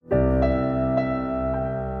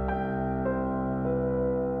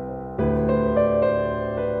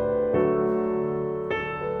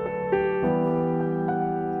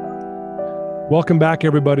Welcome back,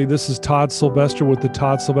 everybody. This is Todd Sylvester with the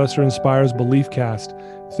Todd Sylvester Inspires Belief Cast.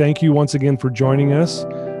 Thank you once again for joining us.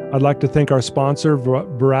 I'd like to thank our sponsor,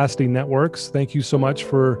 Veracity Networks. Thank you so much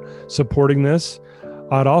for supporting this.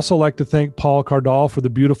 I'd also like to thank Paul Cardall for the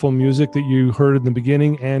beautiful music that you heard in the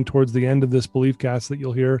beginning and towards the end of this Belief Cast that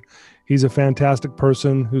you'll hear. He's a fantastic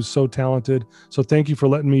person who's so talented. So thank you for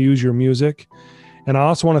letting me use your music. And I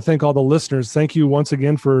also want to thank all the listeners. Thank you once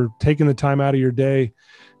again for taking the time out of your day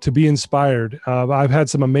to be inspired. I've had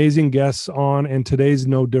some amazing guests on, and today's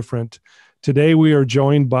no different. Today we are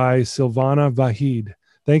joined by Silvana Vahid.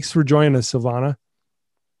 Thanks for joining us, Silvana.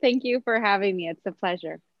 Thank you for having me. It's a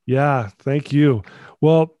pleasure. Yeah, thank you.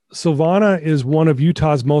 Well, Silvana is one of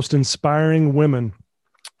Utah's most inspiring women.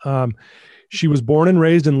 She was born and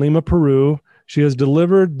raised in Lima, Peru. She has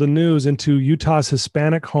delivered the news into Utah's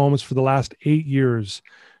Hispanic homes for the last 8 years.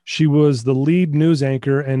 She was the lead news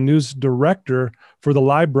anchor and news director for the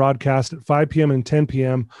live broadcast at 5 p.m. and 10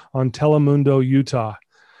 p.m. on Telemundo, Utah.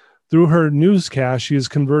 Through her newscast, she has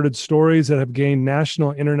converted stories that have gained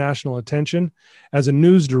national and international attention. As a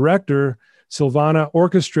news director, Silvana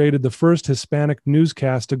orchestrated the first Hispanic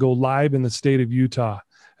newscast to go live in the state of Utah.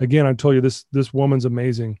 Again, I told you this woman's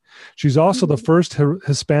amazing. She's also the first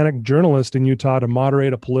Hispanic journalist in Utah to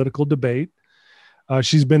moderate a political debate.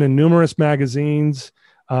 She's been in numerous magazines.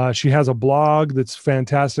 She has a blog that's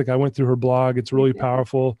fantastic. I went through her blog. It's really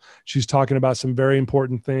powerful. She's talking about some very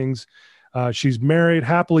important things. She's married,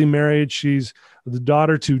 happily married. She's the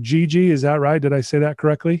daughter to Gigi. Is that right? Did I say that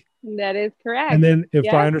correctly? That is correct. And then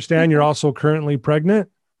if I understand, you're also currently pregnant?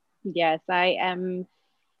 Yes, I am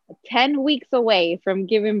 10 weeks away from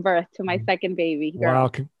giving birth to my second baby girl.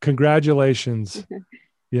 Wow. Congratulations.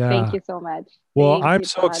 Yeah. Thank you so much. Well, I'm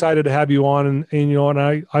so excited to have you on, and you know,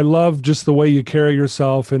 and I love just the way you carry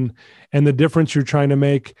yourself and the difference you're trying to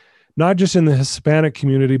make, not just in the Hispanic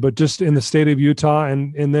community, but just in the state of Utah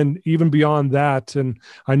and then even beyond that. And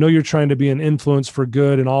I know you're trying to be an influence for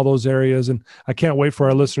good in all those areas. And I can't wait for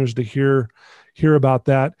our listeners to hear about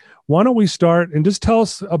that. Why don't we start and just tell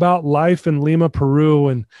us about life in Lima, Peru,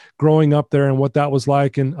 and growing up there and what that was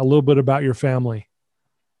like, and a little bit about your family.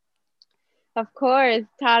 Of course,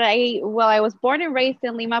 Todd. I was born and raised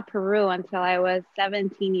in Lima, Peru until I was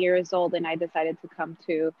 17 years old, and I decided to come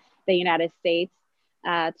to the United States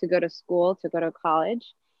to go to school, to go to college.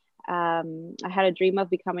 I had a dream of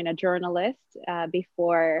becoming a journalist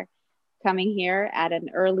before coming here at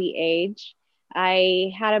an early age.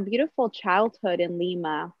 I had a beautiful childhood in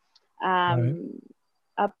Lima.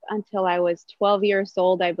 Up until I was 12 years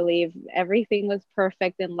old, I believe everything was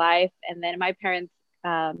perfect in life. And then my parents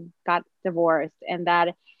got divorced, and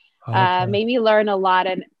that made me learn a lot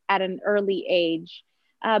at an early age.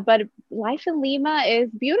 But life in Lima is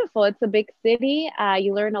beautiful. It's a big city.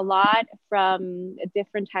 You learn a lot from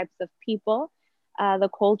different types of people. The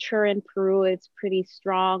culture in Peru is pretty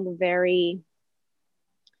strong, very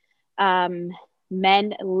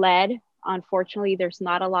men-led. Unfortunately, there's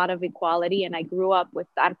not a lot of equality, and I grew up with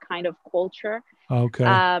that kind of culture. Okay.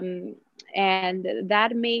 And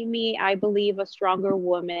that made me, I believe, a stronger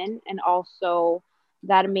woman, and also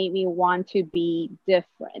that made me want to be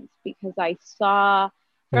different, because I saw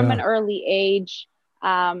from an early age,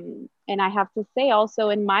 and I have to say also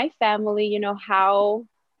in my family, you know, how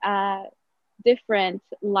different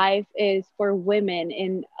life is for women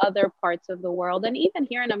in other parts of the world, and even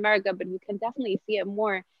here in America, but we can definitely see it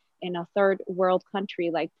more in a third world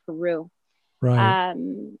country like Peru. Right.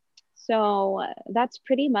 So that's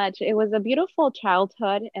pretty much, it was a beautiful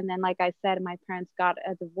childhood. And then, like I said, my parents got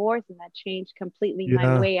a divorce, and that changed completely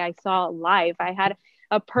my way I saw life. I had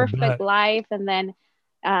a perfect life. And then,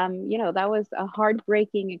 you know, that was a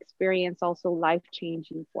heartbreaking experience, also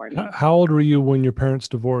life-changing for me. How old were you when your parents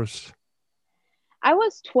divorced? I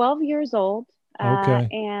was 12 years old. Okay.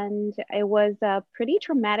 And it was a pretty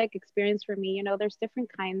traumatic experience for me. You know, there's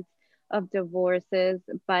different kinds of divorces,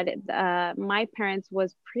 but my parents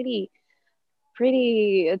was pretty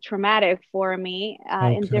traumatic for me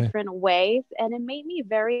in different ways, and it made me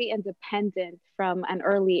very independent from an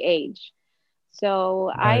early age.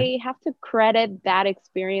 So I have to credit that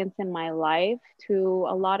experience in my life to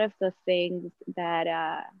a lot of the things that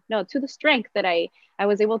to the strength that I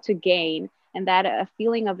was able to gain, and that a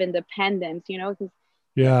feeling of independence, you know, because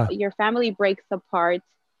your family breaks apart,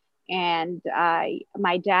 and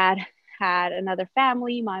my dad had another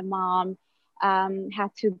family. My mom had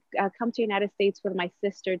to come to the United States with my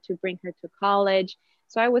sister to bring her to college.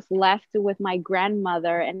 So I was left with my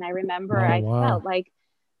grandmother, and I remember I felt like,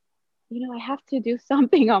 you know, I have to do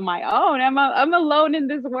something on my own. I'm alone in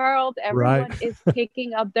this world. Everyone is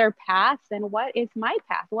picking up their paths, and what is my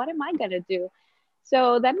path? What am I gonna do?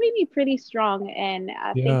 So that made me pretty strong. And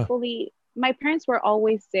Yeah. thankfully, my parents were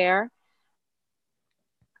always there,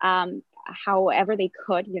 however they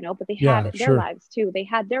could, but they had Yeah, their sure. lives too. They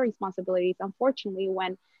had their responsibilities. Unfortunately,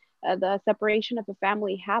 when the separation of the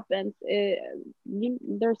family happens,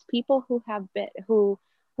 there's people who have been who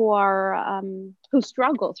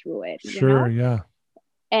struggle through it. Sure. Yeah.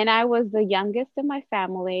 And I was the youngest in my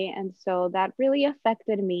family, and so that really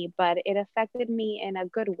affected me. But it affected me in a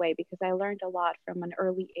good way because I learned a lot from an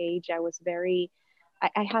early age.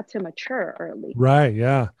 I had to mature early. Right.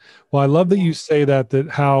 Yeah. Well, I love that Yeah, you say that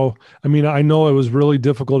how, I mean, I know it was really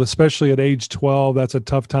difficult, especially at age 12. That's a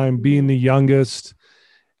tough time being hmm, the youngest.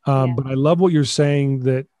 yeah, But I love what you're saying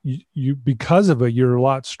that because of it, you're a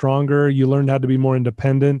lot stronger. You learned how to be more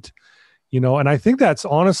independent, and I think that's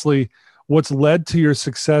honestly what's led to your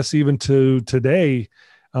success even to today.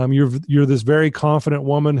 You're this very confident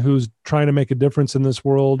woman who's trying to make a difference in this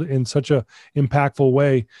world in such a impactful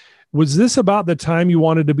way. Was this about the time you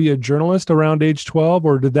wanted to be a journalist around age 12,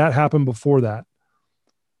 or did that happen before that?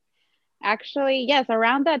 actually, yes.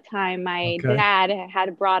 Around that time, my Okay. dad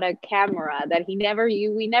had brought a camera that we never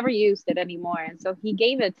used it anymore, and so he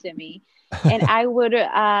gave it to me. And I would.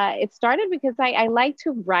 It started because I like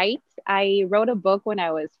to write. I wrote a book when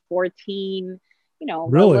I was 14. A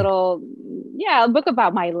Really? little, yeah, a book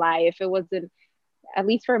about my life. It wasn't, at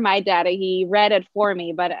least for my dad, he read it for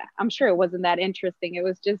me, but I'm sure it wasn't that interesting. It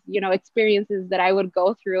was just, experiences that I would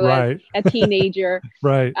go through as Right. a teenager.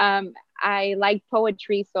 Right. I like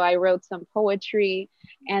poetry, so I wrote some poetry.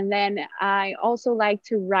 And then I also like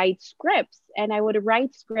to write scripts. And I would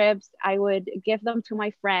write scripts, I would give them to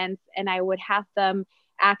my friends, and I would have them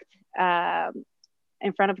act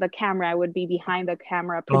in front of the camera. I would be behind the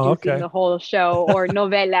camera Oh, producing okay. the whole show, or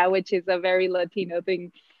novela, which is a very Latino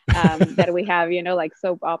thing that we have, like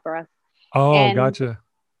soap operas. Oh, And gotcha.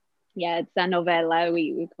 yeah, it's a novela.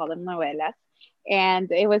 We call them novelas.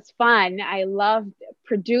 And it was fun. I loved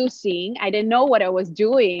producing. I didn't know what I was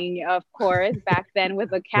doing, of course, back then with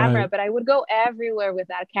the camera, Right. but I would go everywhere with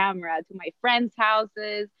that camera, to my friends'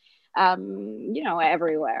 houses,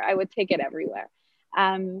 everywhere. I would take it everywhere.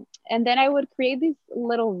 And then I would create these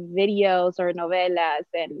little videos or novelas,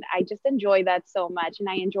 and I just enjoyed that so much. And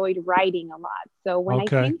I enjoyed writing a lot. So when I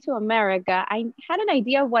Okay. came to America, I had an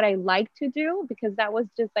idea of what I liked to do because that was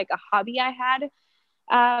just like a hobby I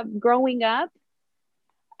had growing up.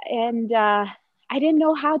 And I didn't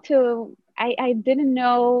know how to, I didn't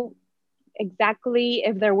know exactly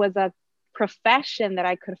if there was a profession that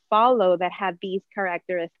I could follow that had these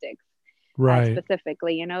characteristics Right.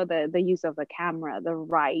 specifically, the use of the camera, the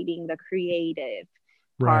writing, the creative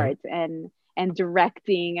Right. part, and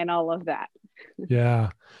directing and all of that. Yeah.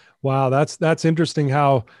 Wow, that's interesting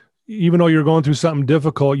how even though you're going through something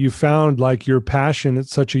difficult, you found like your passion at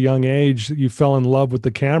such a young age that you fell in love with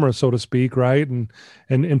the camera, so to speak, right?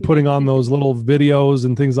 And putting on those little videos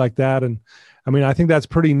and things like that. And I mean, I think that's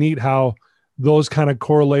pretty neat how those kind of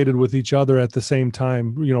correlated with each other at the same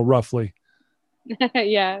time, roughly.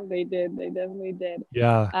 Yeah, they did. They definitely did.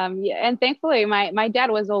 Yeah. Yeah, and thankfully, my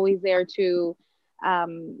dad was always there to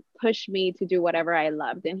push me to do whatever I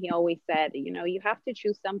loved, and he always said, you have to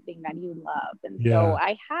choose something that you love. And so Yeah.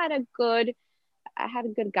 I had a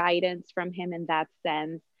good guidance from him in that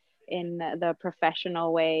sense, in the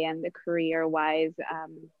professional way and the career wise.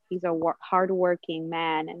 He's a hardworking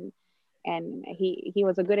man, and he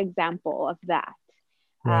was a good example of that,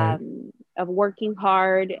 Right. of working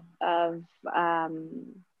hard, of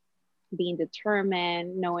being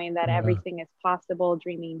determined, knowing that Yeah. everything is possible,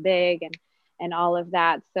 dreaming big, and all of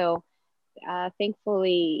that. So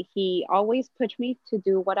thankfully, he always pushed me to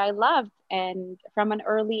do what I loved, and from an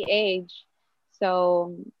early age.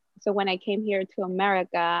 So when I came here to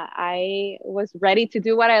America, I was ready to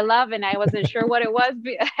do what I love, and I wasn't sure what it was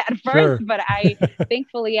at first, Sure. but I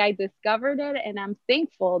thankfully I discovered it, and I'm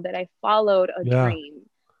thankful that I followed a Yeah. dream.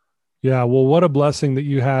 Yeah. Well, what a blessing that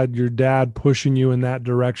you had your dad pushing you in that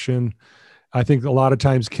direction. I think a lot of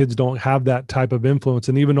times kids don't have that type of influence.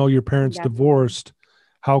 And even though your parents Definitely. divorced,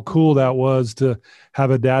 how cool Mm-hmm. that was to have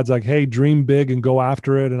a dad's like, hey, dream big and go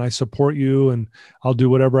after it. And I support you and I'll do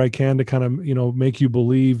whatever I can to kind of, make you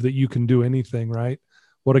believe that you can do anything, right?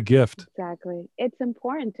 What a gift. Exactly. It's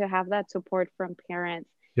important to have that support from parents.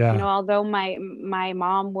 Yeah. Although my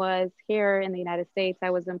mom was here in the United States,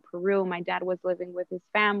 I was in Peru. My dad was living with his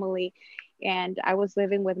family, and I was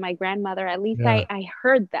living with my grandmother. At least Yeah. I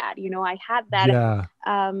heard that. I had that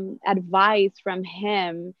Yeah. advice from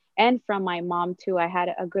him and from my mom too. I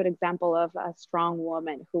had a good example of a strong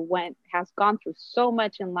woman who has gone through so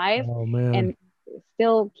much in life Oh man. and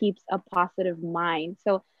still keeps a positive mind.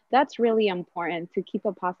 So that's really important to keep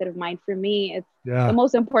a positive mind. For me, it's the Yeah,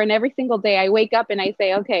 most important. Every single day I wake up and I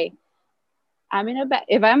say, okay,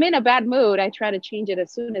 if I'm in a bad mood, I try to change it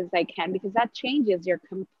as soon as I can, because that changes your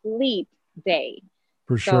complete day.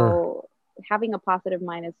 for sure. So having a positive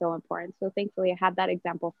mind is so important. So thankfully I had that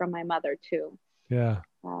example from my mother too. Yeah,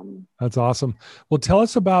 Um, that's awesome. Well, tell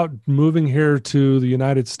us about moving here to the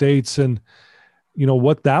United States and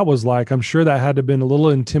what that was like. I'm sure that had to have been a little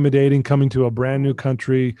intimidating coming to a brand new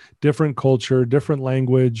country, different culture, different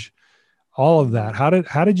language, all of that.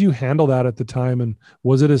 How did you handle that at the time, and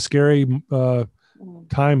was it a scary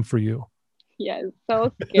time for you? yeah,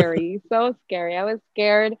 so scary, so scary. I was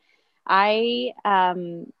scared. I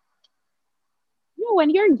when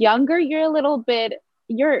you're younger, you're a little bit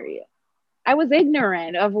you're I was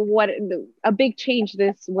ignorant of what a big change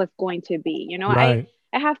this was going to be. Right.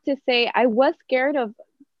 I have to say I was scared of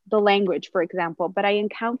the language, for example, but I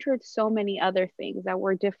encountered so many other things that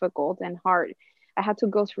were difficult and hard. I had to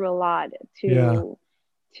go through a lot Yeah.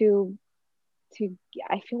 to to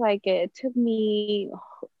I feel like it took me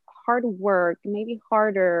hard work, maybe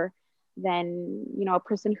harder than a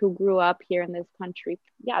person who grew up here in this country.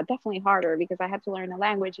 Yeah, definitely harder, because I had to learn the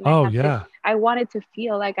language, and Oh, yeah. I wanted to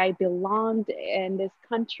feel like I belonged in this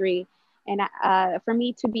country. And for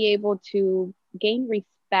me to be able to gain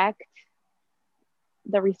respect,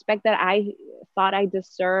 the respect that I thought I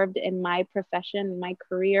deserved in my profession, my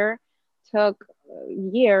career, took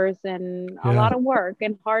years and a Yeah. lot of work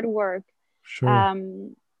and hard work. Sure.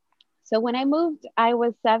 um, so when I moved, I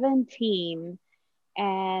was 17,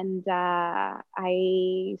 and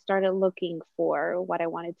I started looking for what I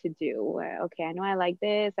wanted to do. Okay, I know I like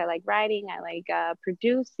this. I like writing. I like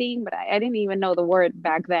producing, but I didn't even know the word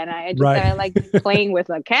back then. I just said Right. I like playing with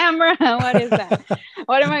a camera. What is that?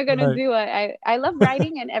 What am I gonna Right. do? I love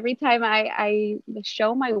writing, and every time I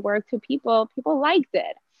show my work to people, people liked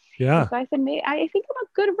it. And Yeah. so I said, I think I'm a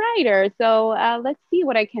good writer. So let's see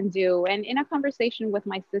what I can do. And in a conversation with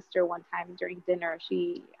my sister one time during dinner,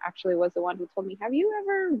 she actually was the one who told me, have you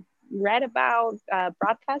ever read about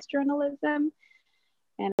broadcast journalism?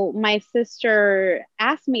 And my sister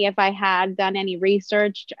asked me if I had done any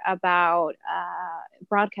research about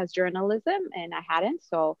broadcast journalism, and I hadn't.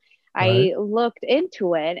 So Right. I looked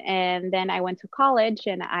into it, and then I went to college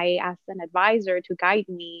and I asked an advisor to guide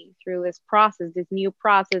me through this process, this new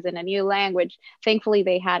process in a new language. Thankfully,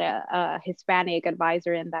 they had a Hispanic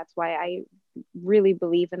advisor, and that's why I really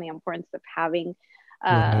believe in the importance of having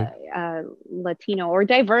uh, Right. Latino or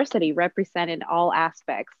diversity represented in all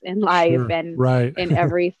aspects in life Sure. and Right. in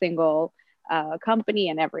every single company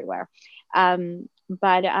and everywhere.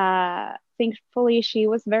 But thankfully, she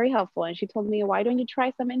was very helpful, and she told me, why don't you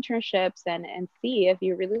try some internships and see if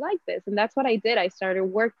you really like this? And that's what I did. I started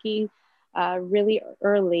working really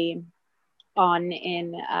early on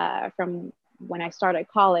in from when I started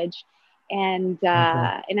college,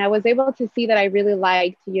 Okay. and I was able to see that I really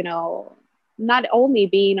liked, not only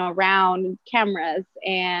being around cameras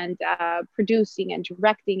and producing and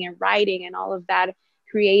directing and writing and all of that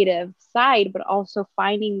creative side, but also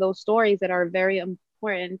finding those stories that are very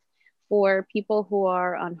important for people who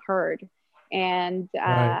are unheard. And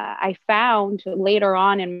Right. I found later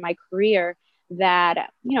on in my career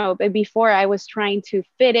that before I was trying to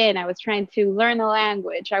fit in, I was trying to learn the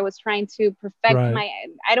language, I was trying to perfect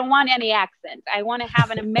Right. I don't want any accent, I want to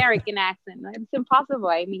have an American accent. It's impossible.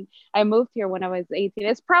 I mean, I moved here when I was 18.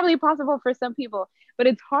 It's probably possible for some people, but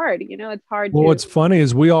it's hard. It's hard Well, to what's funny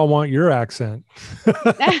is we all want your accent.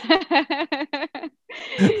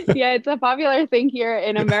 yeah, it's a popular thing here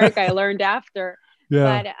in America, I learned after.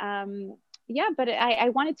 Yeah. But yeah, but I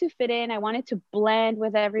wanted to fit in, I wanted to blend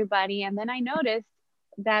with everybody. And then I noticed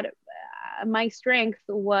that my strength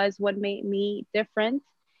was what made me different.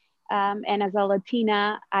 And as a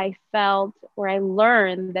Latina, I felt, or I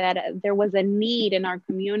learned, that there was a need in our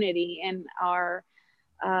community,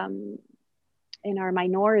 um, in our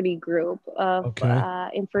minority group, of Okay. Yeah.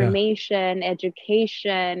 information,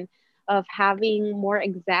 education, of having more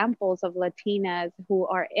examples of Latinas who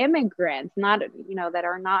are immigrants, not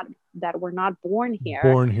that were not born here,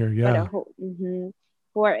 Born here. but Yeah. who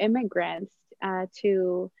are immigrants,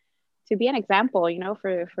 to be an example,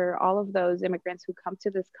 for all of those immigrants who come to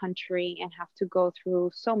this country and have to go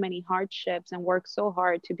through so many hardships and work so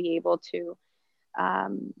hard to be able to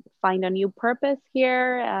find a new purpose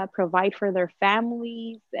here, provide for their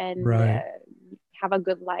families, and Right. have a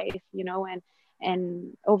good life,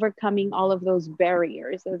 and overcoming all of those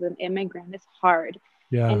barriers as an immigrant is hard.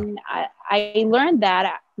 Yeah. And I learned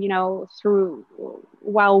that, through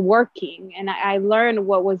while working, and I learned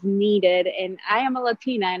what was needed. And I am a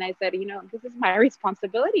Latina, and I said, this is my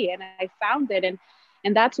responsibility, and I found it.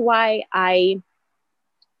 And that's why I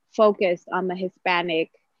focused on the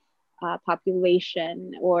Hispanic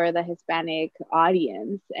population or the Hispanic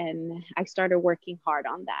audience. And I started working hard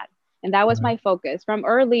on that. And that was Right. my focus from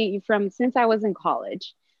since I was in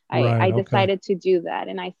college. Right. I Okay. decided to do that.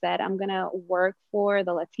 And I said, I'm going to work for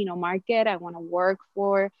the Latino market. I want to work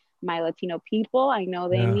for my Latino people. I know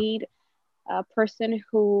they Yeah. need a person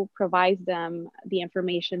who provides them the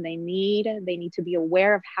information they need. They need to be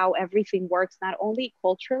aware of how everything works, not only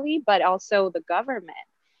culturally, but also the government.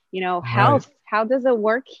 You know, Right. health, how does it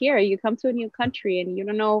work here? You come to a new country and you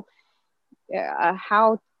don't know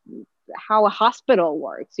how a hospital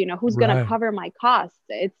works, you know, who's going to Right. cover my costs.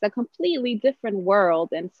 It's a completely different world.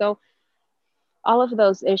 And so all of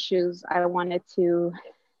those issues, I wanted to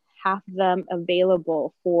have them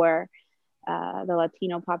available for the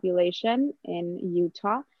Latino population in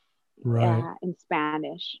Utah Right. in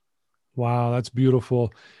Spanish. Wow, that's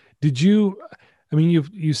beautiful. Did you, I mean,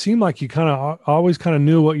 you seem like you kind of always kind of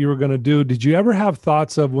knew what you were going to do. Did you ever have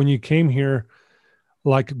thoughts of when you came here,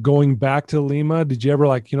 like going back to Lima? Did you ever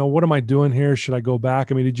like, what am I doing here? Should I go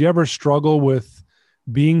back? I mean, did you ever struggle with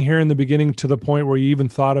being here in the beginning to the point where you even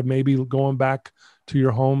thought of maybe going back to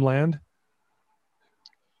your homeland?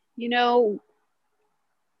 You know,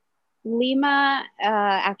 Lima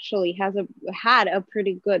actually had a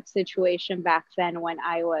pretty good situation back then when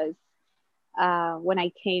I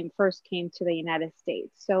first came to the United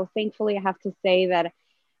States. So thankfully, I have to say that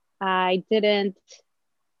I didn't,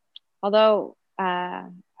 although I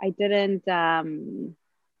didn't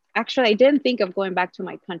actually I didn't think of going back to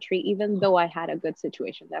my country, even though I had a good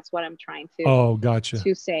situation. That's what I'm trying Oh, gotcha.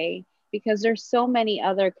 to say, because there's so many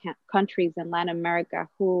other countries in Latin America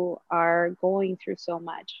who are going through so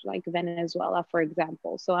much, like Venezuela, for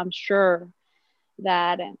example. So I'm sure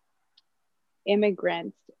that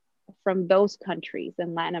immigrants from those countries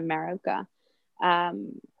in Latin America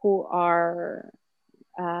who are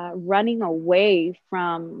running away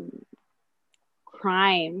from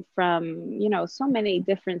crime, from so many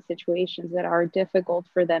different situations that are difficult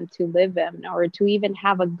for them to live in or to even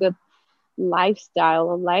have a good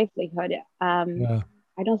lifestyle, a livelihood. Yeah.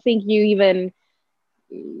 I don't think you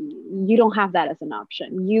don't have that as an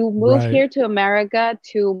option. You move Right. here to America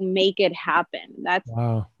to make it happen.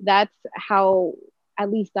 Wow. That's how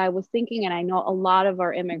at least I was thinking, and I know a lot of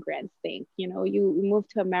our immigrants think. You move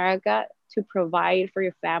to America to provide for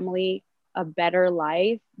your family a better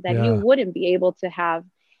life that you Yeah. wouldn't be able to have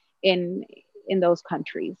in in those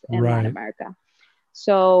countries in Latin Right. America.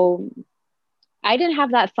 So I didn't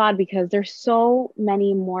have that thought because there's so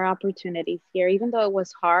many more opportunities here. Even though it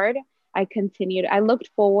was hard, I continued. I looked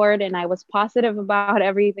forward and I was positive about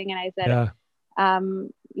everything. And I said, Yeah.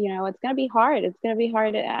 it's going to be hard. It's going to be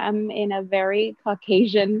hard. I'm in a very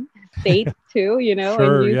Caucasian state too, in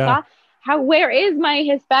Sure. Yeah. Utah. Where is my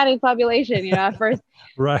Hispanic population, at first?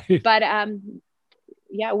 Right. But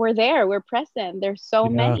yeah, we're there. We're present. There's so Yeah.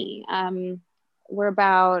 many. We're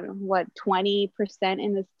about, what, 20%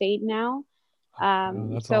 in the state now. Wow,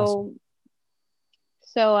 Um, that's awesome. so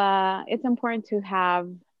so it's important to have,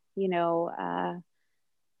 you know, uh,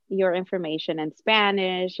 your information in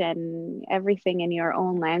Spanish and everything in your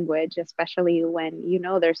own language, especially when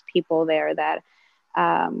there's people there that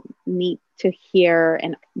need to hear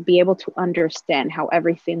and be able to understand how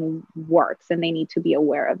everything works, and they need to be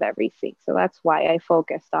aware of everything. So that's why I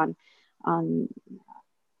focused on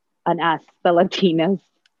on us, the Latinos.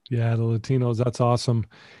 Yeah, the Latinos, that's awesome.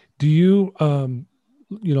 Do you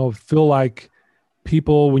feel like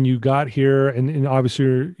people when you got here and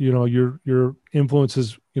obviously your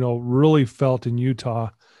influences, really felt in Utah.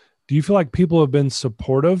 Do you feel like people have been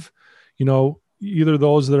supportive? Either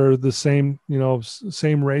those that are the same,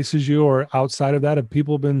 same race as you or outside of that, have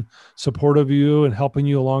people been supportive of you and helping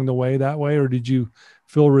you along the way that way? Or did you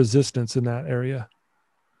feel resistance in that area?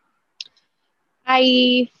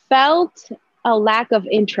 I felt a lack of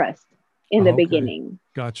interest in the Oh, okay. beginning.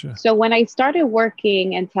 Gotcha. So when I started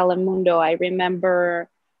working in Telemundo, I remember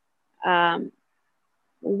um,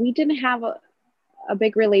 we didn't have a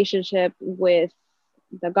big relationship with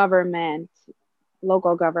the government,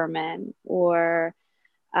 local government, or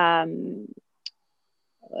um,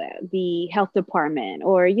 the health department,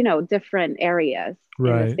 or different areas in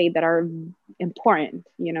the Right. state that are important.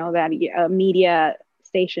 That a media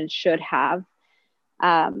station should have.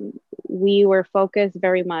 We were focused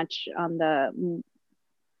very much on the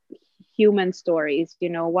human stories.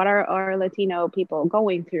 What are our Latino people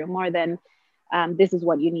going through, more than this is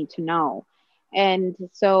what you need to know. And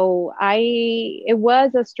so it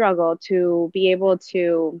was a struggle to be able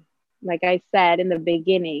to like I said in the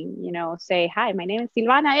beginning, say, hi, my name is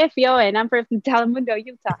Silvana Efio and I'm from Telemundo,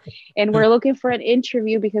 Utah. And we're looking for an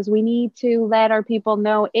interview because we need to let our people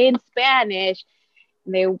know in Spanish.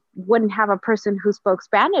 And they wouldn't have a person who spoke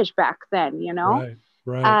Spanish back then, Right.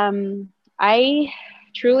 Right. I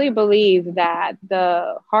truly believe that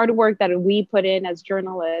the hard work that we put in as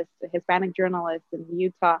journalists, Hispanic journalists in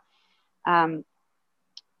Utah, um,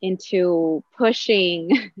 into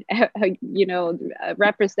pushing,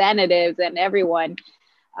 representatives and everyone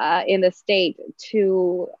in the state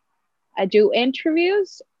to do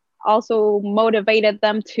interviews, also motivated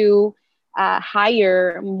them to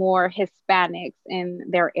hire more Hispanics in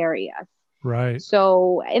their areas. Right.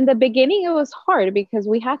 So in the beginning, it was hard because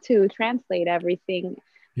we had to translate everything.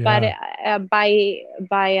 But Yeah. by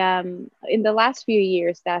in the last few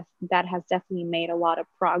years, that has definitely made a lot of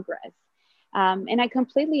progress. And I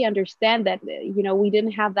completely understand that we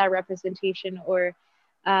didn't have that representation or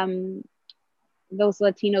um, those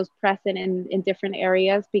Latinos present in different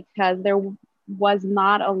areas because there was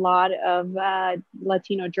not a lot of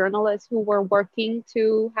Latino journalists who were working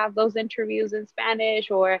to have those interviews in Spanish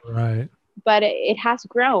Right. but it has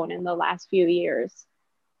grown in the last few years.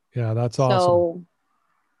 Yeah, that's awesome. So,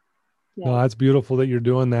 No, yeah. that's beautiful that you're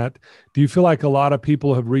doing that. Do you feel like a lot of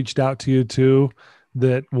people have reached out to you too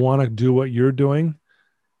that want to do what you're doing?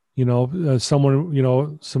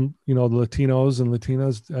 Someone, some, Latinos and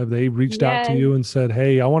Latinas, have they reached out to Yes. you and said,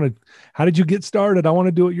 hey, how did you get started? I want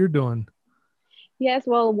to do what you're doing. Yes.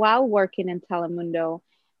 Well, while working in Telemundo,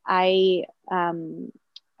 I um,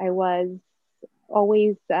 I was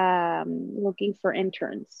always looking for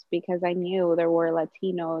interns because I knew there were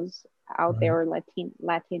Latinos out Right. there, or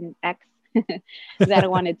Latinx that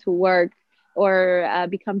wanted to work or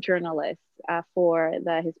become journalists for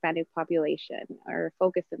the Hispanic population or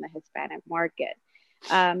focus in the Hispanic market.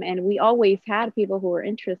 And we always had people who were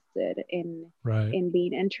interested Right. in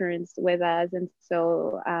being interns with us, and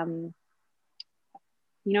so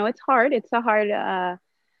it's hard. It's a hard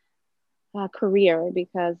career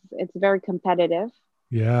because it's very competitive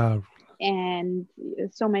Yeah. and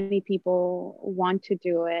so many people want to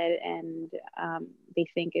do it and they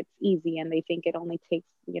think it's easy and they think it only takes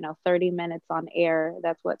 30 minutes on air.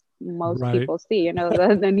 That's what most Right. people see, the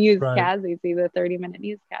Right. newscast, they see the 30-minute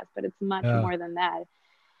newscast, but it's much Yeah. more than that.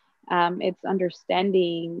 It's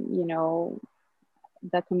understanding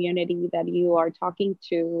the community that you are talking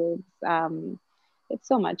to. It's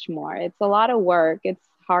so much more. It's a lot of work. It's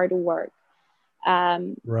hard work.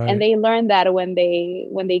 And Right. they learned that when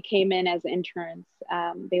they came in as interns.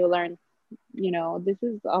 They learned, this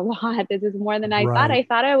is a lot. This is more than I thought. Right. I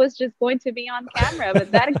thought I was just going to be on camera,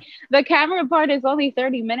 but that the camera part is only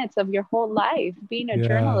 30 minutes of your whole life. Being a Yeah,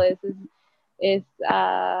 journalist is it's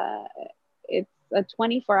a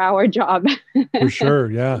 24-hour job. for sure.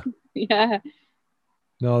 Yeah. Yeah.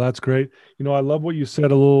 No, that's great. I love what you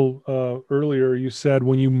said a little earlier. You said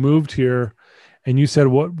when you moved here, and you said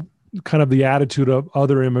what kind of the attitude of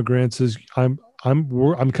other immigrants is, I'm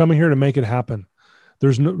coming here to make it happen.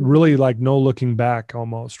 There's no, Mm-hmm. really like no looking back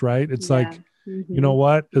almost, right? It's Yeah. like, you know Mm-hmm.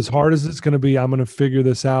 what? As hard as it's going to be, I'm going to figure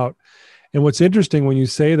this out. And what's interesting when you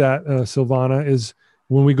say that, Silvana, is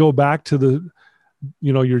when we go back to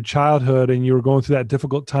your childhood and you were going through that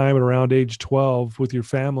difficult time at around age 12 with your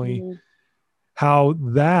family, Mm-hmm. how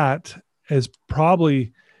that is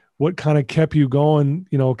probably what kind of kept you going,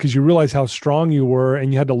 because you realize how strong you were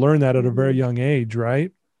and you had to learn that at a very Mm-hmm. young age,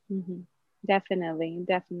 right? Mm-hmm. Definitely,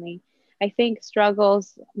 definitely. I think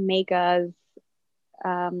struggles make us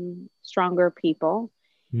stronger people.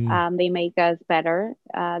 Mm, They make us better.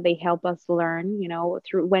 They help us learn,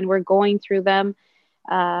 through when we're going through them.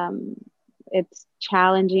 Um, it's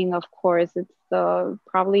challenging, of course. It's the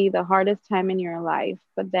probably the hardest time in your life,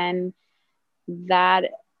 but then that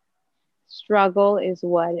struggle is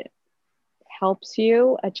what helps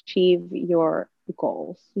you achieve your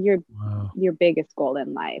goals, wow. your biggest goal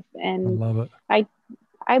in life. I And love it. I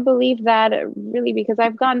I believe that really because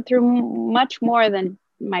I've gone through much more than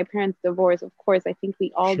my parents' divorce. Of course, I think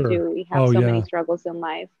we all Sure. do. We have Oh so many yeah. struggles in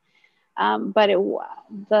life. But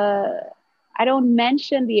the I don't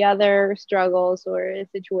mention the other struggles or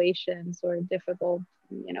situations or difficult,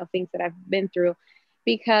 things that I've been through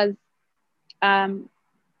because um,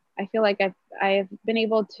 I feel like I've been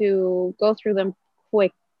able to go through them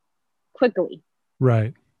quickly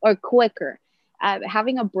Right. or quicker.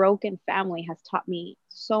 Having a broken family has taught me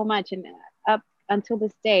so much, and up until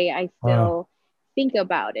this day, I Wow. still think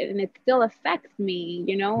about it, and it still affects me,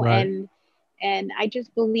 Right. and I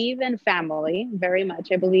just believe in family very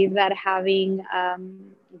much. I believe that having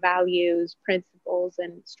values, principles,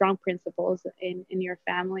 and strong principles in your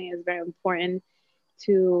family is very important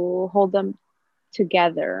to hold them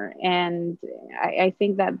together. And I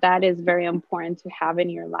think that that is very important to have in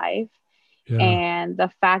your life. Yeah. And the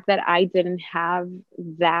fact that I didn't have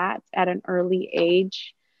that at an early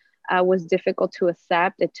age was difficult to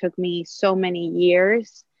accept. It took me so many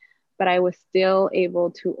years, but I was still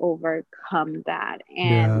able to overcome that.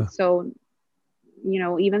 Yeah. And so,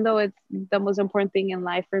 even though it's the most important thing in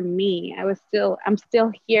life for me, I'm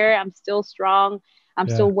still here. I'm still strong. I'm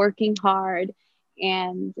Yeah. still working hard.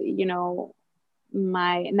 And,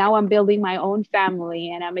 now I'm building my own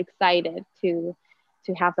family, and I'm excited to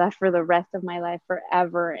have that for the rest of my life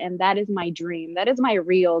forever. And that is my dream. That is my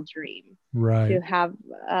real dream, to Right. have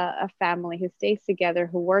a family who stays together,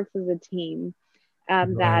 who works as a team,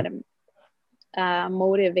 Right. that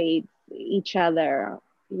motivates each other,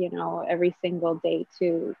 every single day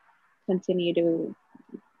to continue to,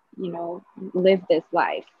 live this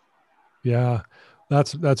life. Yeah,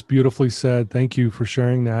 that's beautifully said. Thank you for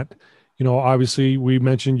sharing that. Obviously, we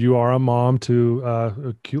mentioned you are a mom to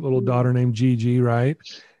a cute little Mm-hmm. daughter named Gigi, right?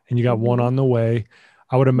 And you got one Mm-hmm. on the way.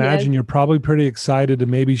 I would Yes. imagine you're probably pretty excited to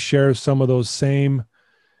maybe share some of those same,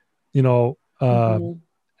 you know, uh, Mm-hmm.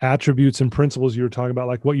 attributes and principles you were talking about,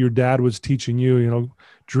 like what your dad was teaching you.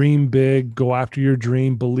 Dream big, go after your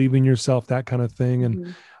dream, believe in yourself, that kind of thing. And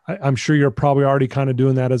Mm-hmm. I'm sure you're probably already kind of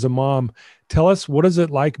doing that as a mom. Tell us, what is it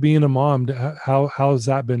like being a mom? How has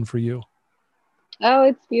that been for you? Oh,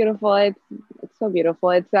 it's beautiful. It's so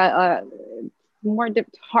beautiful. It's it's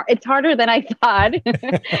harder than I thought.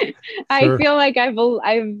 I Sure. feel like I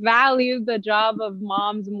value the job of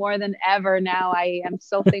moms more than ever now. I am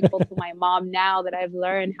so thankful to my mom now that I've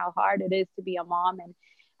learned how hard it is to be a mom. And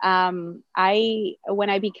I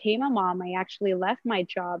when I became a mom, I actually left my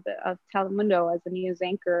job of Telemundo as a news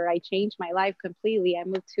anchor. I changed my life completely. I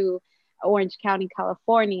moved to Orange County,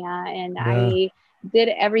 California, and Yeah. I did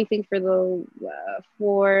everything for the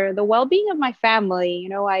well-being of my family.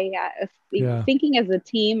 Yeah. Thinking as a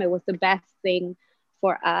team, it was the best thing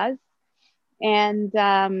for us. And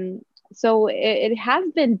so it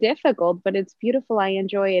has been difficult, but it's beautiful. I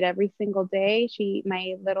enjoy it every single day.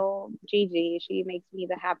 My little Gigi, she makes me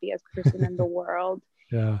the happiest person in the world.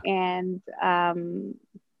 Yeah. And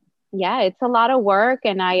yeah, it's a lot of work,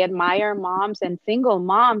 and I admire moms and single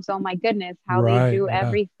moms. Oh my goodness, how they Right. do Yeah.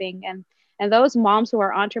 everything. And those moms who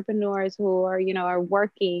are entrepreneurs, who are, are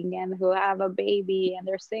working and who have a baby and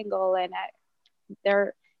they're single, and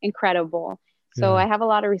they're incredible. So Yeah. I have a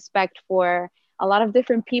lot of respect for a lot of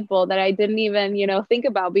different people that I didn't even, think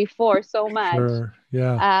about before so much. Sure.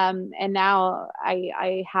 Yeah. And now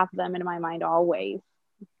I have them in my mind always.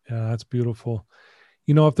 Yeah. That's beautiful.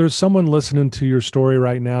 If there's someone listening to your story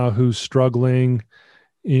right now who's struggling,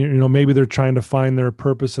 maybe they're trying to find their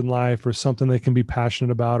purpose in life or something they can be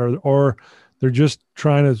passionate about, or they're just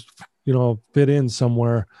trying to, fit in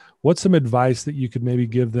somewhere. What's some advice that you could maybe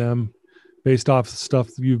give them based off the stuff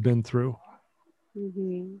that you've been through?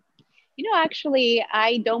 Mm-hmm. Actually,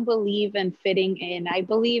 I don't believe in fitting in. I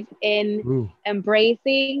believe in Ooh.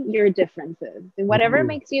 embracing your differences. And whatever Ooh.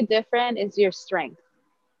 makes you different is your strength.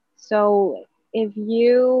 So if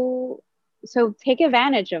you so take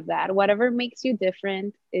advantage of that. Whatever makes you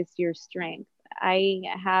different is your strength. I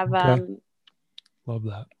have Okay. Love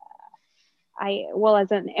that.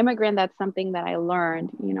 as an immigrant, that's something that I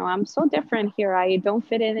learned. I'm so different here. I don't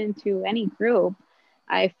fit in into any group.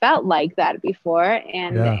 I felt like that before,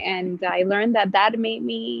 and Yeah. I learned that that made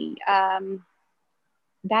me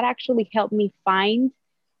that actually helped me find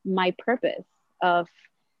my purpose of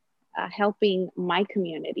helping my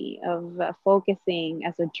community, of focusing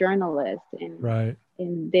as a journalist Right.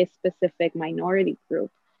 in this specific minority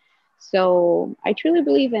group. So I truly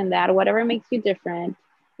believe in that. Whatever makes you different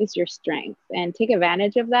is your strength, and take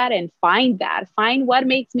advantage of that and find that. Find what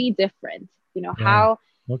makes me different. Yeah. How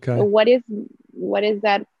Okay. what is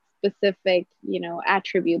that specific,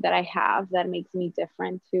 attribute that I have that makes me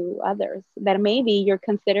different to others, that maybe you're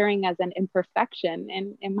considering as an imperfection,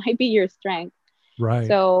 and it might be your strength. Right.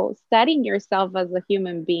 So studying yourself as a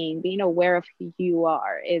human being, being aware of who you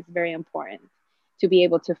are, is very important to be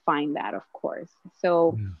able to find that, of course.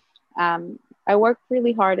 So Yeah. um, I work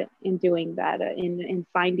really hard in doing that, in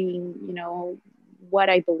finding, what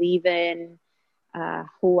I believe in,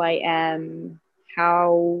 who I am,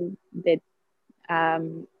 how did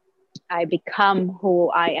um, I become who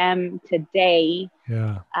I am today.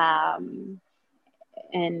 Yeah. Um,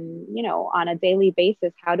 and on a daily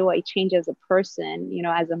basis, how do I change as a person?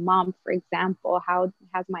 As a mom, for example, how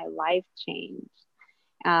has my life changed?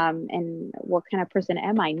 and what kind of person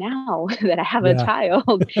am I now that I have a Yeah.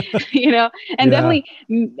 child, and Yeah. definitely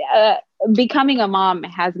uh, becoming a mom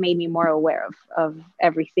has made me more aware of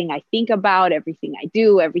everything I think about, everything I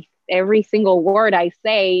do, every single word I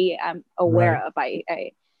say, I'm Right. aware of.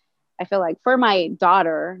 I feel like for my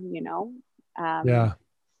daughter, Yeah.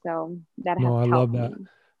 so that has No, I love helped that. me.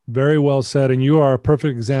 Very well said. And you are a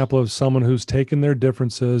perfect example of someone who's taken their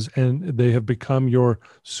differences and they have become your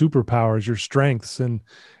superpowers, your strengths. And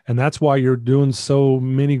that's why you're doing so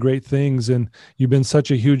many great things. And you've been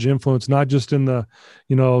such a huge influence, not just in the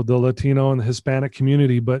Latino and the Hispanic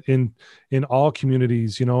community, but in all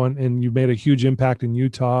communities, and you've made a huge impact in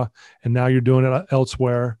Utah and now you're doing it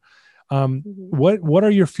elsewhere. Mhm. What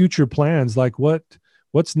are your future plans? Like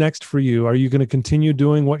what's next for you? Are you going to continue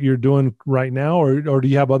doing what you're doing right now, or do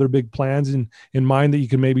you have other big plans in mind that you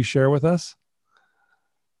can maybe share with us?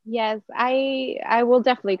 Yes, I will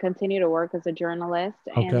definitely continue to work as a journalist,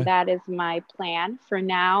 and Okay. that is my plan. For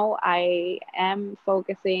now, I am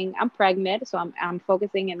focusing. I'm pregnant, so I'm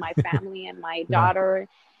focusing in my family and my Yeah. daughter,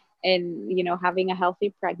 and having a healthy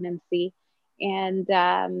pregnancy. And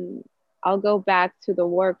I'll go back to the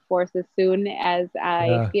workforce as soon as I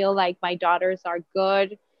Yeah. feel like my daughters are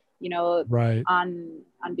good, you know, Right. on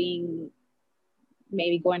being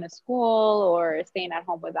maybe going to school or staying at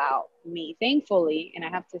home without me, thankfully. And I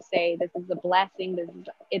have to say, this is a blessing.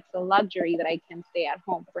 It's a luxury that I can stay at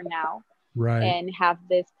home for now Right. and have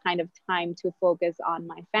this kind of time to focus on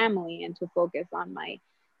my family and to focus on my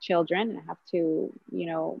children. And I have to,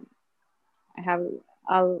 I have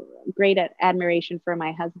a great admiration for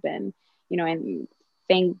my husband, and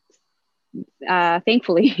thanks,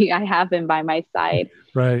 thankfully I have him by my side,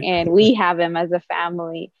 Right. and we have him as a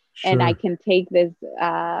family. And I Sure. can take this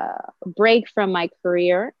break from my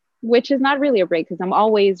career, which is not really a break because I'm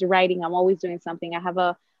always writing, I'm always doing something. I have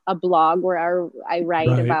a blog where I write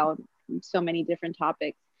Right. about so many different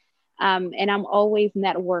topics. And I'm always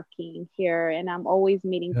networking here, and I'm always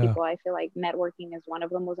meeting Yeah. people. I feel like networking is one of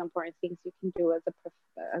the most important things you can do as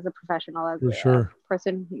a professional, as For a sure.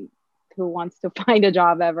 person who wants to find a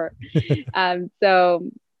job ever.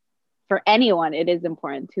 So for anyone, it is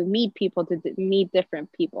important to meet people, to meet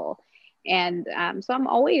different people. And so I'm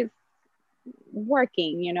always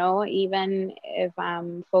working, even if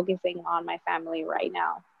I'm focusing on my family right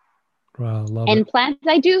now. Wow. Love it. And plans,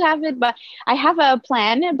 I do have it, but I have a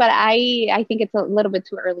plan, but I think it's a little bit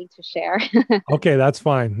too early to share. Okay, that's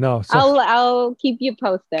fine. No, so I'll keep you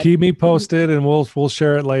posted. keep me posted and we'll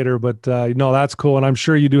share it later. But no, that's cool. And I'm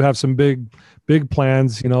sure you do have some big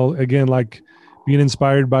plans, again, like being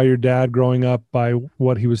inspired by your dad growing up, by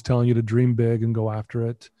what he was telling you to dream big and go after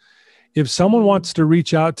it. If someone Mhm. wants to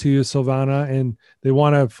reach out to you, Silvana, and they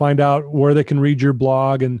want to find out where they can read your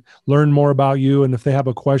blog and learn more about you, and if they have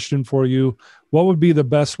a question for you, what would be the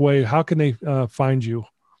best way? How can they find you?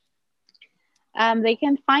 They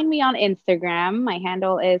can find me on Instagram. My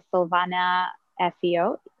handle is Silvana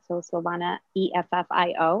Effio, so Silvana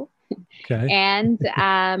EFFIO. Okay. And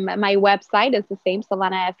my website is the same,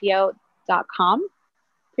 silvanaeffio.com.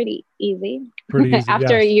 Pretty easy Pretty easy.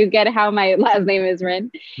 after Yes. you get how my last name is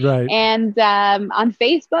written. Right. And on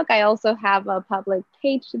Facebook, I also have a public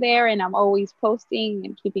page there, and I'm always posting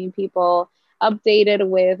and keeping people updated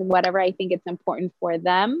with whatever I think it's important for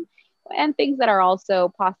them and things that are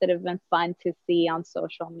also positive and fun to see on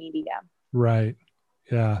social media. Right.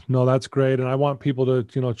 Yeah. No, that's great. And I want people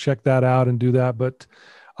to, check that out and do that. But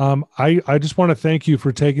I just want to thank you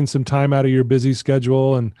for taking some time out of your busy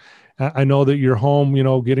schedule. And I know that you're home,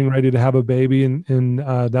 getting ready to have a baby, and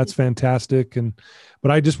that's fantastic. But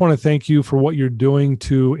I just want to thank you for what you're doing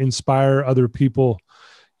to inspire other people,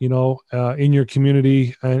 in your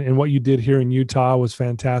community, and what you did here in Utah was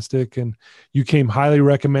fantastic. And you came highly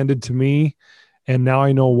recommended to me, and now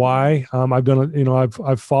I know why. I've done,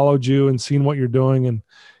 I've followed you and seen what you're doing, and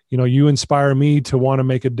you inspire me to want to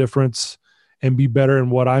make a difference and be better in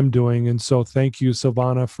what I'm doing. And so, thank you,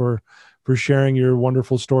 Silvana, for sharing your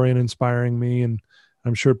wonderful story and inspiring me. And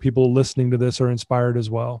I'm sure people listening to this are inspired as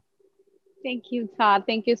well. Thank you, Todd.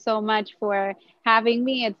 Thank you so much for having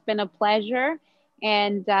me. It's been a pleasure.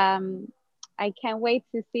 And I can't wait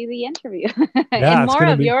to see the interview Yeah, and it's more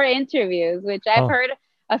gonna of be. your interviews, which I've Oh, heard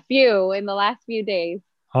a few in the last few days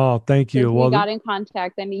oh, thank since you. we Well, got in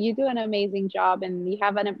contact. And you do an amazing job. And you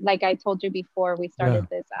have like I told you before we yeah. started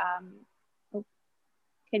this. Oh,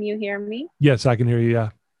 can you hear me? Yes, I can hear you. Yeah,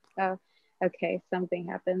 Oh, okay. Something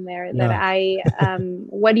happened there. That yeah.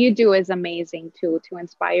 what you do is amazing to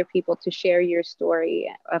inspire people to share your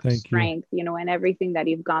story of Thank you. strength, and everything that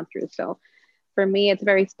you've gone through. So for me, it's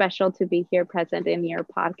very special to be here present in your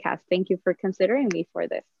podcast. Thank you for considering me for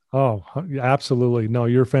this. Oh, absolutely. No,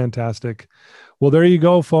 you're fantastic. Well, there you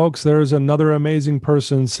go, folks. There's another amazing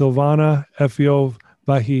person, Silvana Efio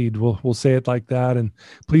Vahid. We'll say it like that. And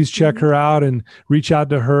please check Mhm. her out and reach out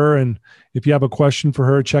to her. And if you have a question for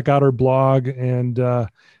her, check out her blog. And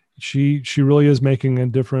she really is making a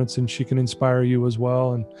difference, and she can inspire you as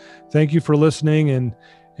well. And thank you for listening.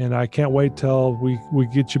 And I can't wait till we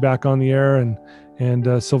get you back on the air. And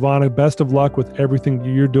Silvana, best of luck with everything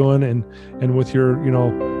you're doing, and with your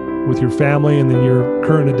with your family, and then your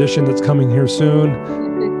current edition that's coming here soon.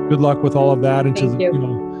 Good luck with all of that. And Thank to you.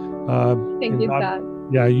 Thank and you, God, Todd.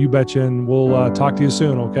 yeah, you betcha. And we'll talk to you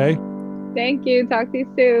soon. Okay. Thank you. Talk to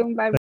you soon. Bye.